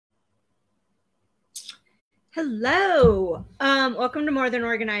Hello. Welcome to More Than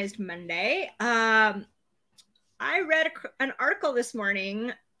Organized Monday. I read an article this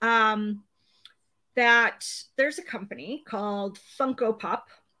morning that there's a company called Funko Pop.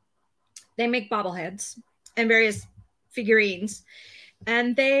 They make bobbleheads and various figurines,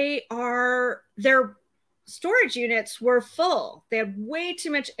 and their storage units were full. They had way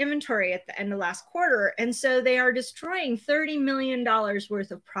too much inventory at the end of last quarter, and so they are destroying $30 million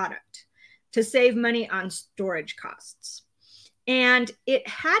worth of product to save money on storage costs. And it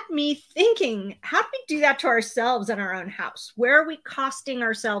had me thinking, how do we do that to ourselves in our own house? Where are we costing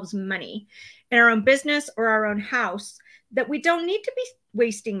ourselves money in our own business or our own house that we don't need to be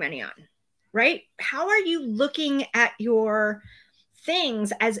wasting money on, right? How are you looking at your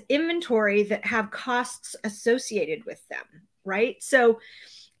things as inventory that have costs associated with them, right? So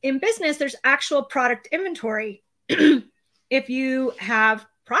in business, there's actual product inventory if you have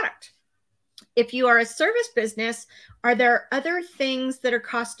product. If you are a service business, are there other things that are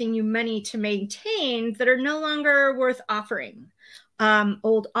costing you money to maintain that are no longer worth offering?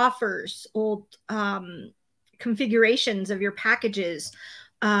 Old offers, old configurations of your packages,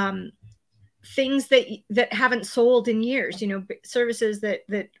 things that haven't sold in years, services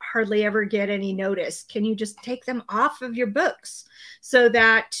that hardly ever get any notice. Can you just take them off of your books so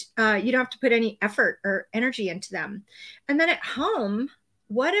that you don't have to put any effort or energy into them? And then at home,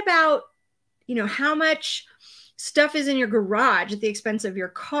 what about how much stuff is in your garage at the expense of your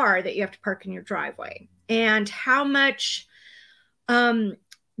car that you have to park in your driveway? And how much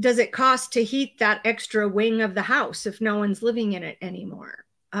does it cost to heat that extra wing of the house if no one's living in it anymore?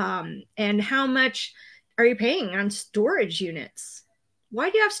 And how much are you paying on storage units? Why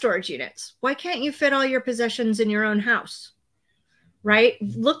do you have storage units? Why can't you fit all your possessions in your own house? Right?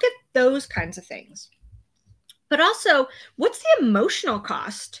 Look at those kinds of things. But also, what's the emotional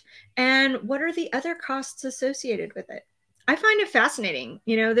cost? And what are the other costs associated with it? I find it fascinating,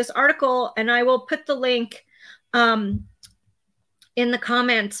 this article, and I will put the link in the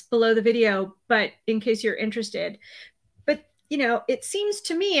comments below the video, but in case you're interested. But, it seems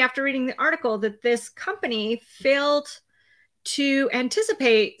to me after reading the article that this company failed to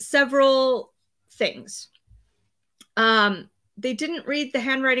anticipate several things. They didn't read the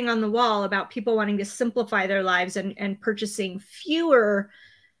handwriting on the wall about people wanting to simplify their lives and purchasing fewer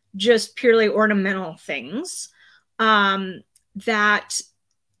just purely ornamental things. That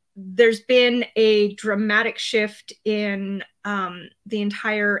there's been a dramatic shift in the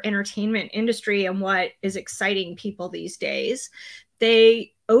entire entertainment industry and what is exciting people these days.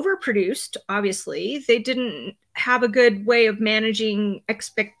 They overproduced, obviously. They didn't have a good way of managing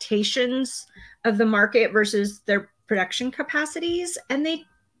expectations of the market versus their production capacities. And they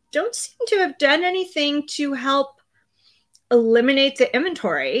don't seem to have done anything to help eliminate the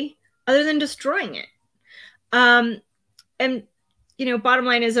inventory other than destroying it. And, bottom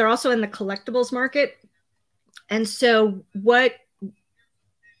line is they're also in the collectibles market. And so what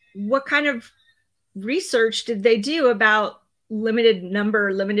kind of research did they do about limited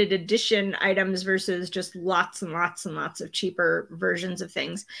number, limited edition items versus just lots and lots and lots of cheaper versions of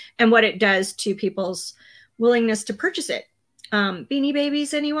things, and what it does to people's willingness to purchase it? Beanie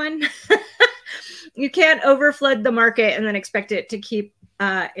Babies, anyone? You can't overflood the market and then expect it to keep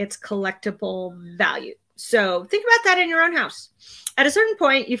its collectible value. So think about that in your own house. At a certain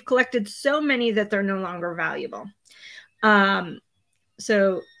point, you've collected so many that they're no longer valuable.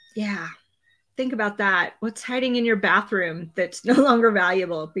 So yeah, think about that. What's hiding in your bathroom that's no longer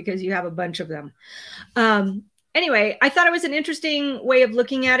valuable because you have a bunch of them? Anyway, I thought it was an interesting way of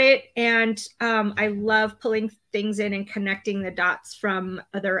looking at it. And I love pulling things in and connecting the dots from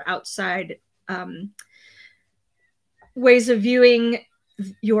other outside ways of viewing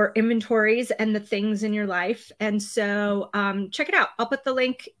your inventories and the things in your life. And so check it out. I'll put the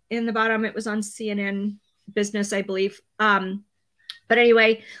link in the bottom. It was on CNN Business, I believe. But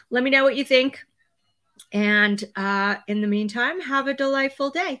anyway, let me know what you think. And in the meantime, have a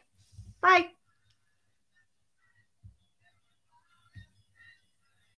delightful day. Bye.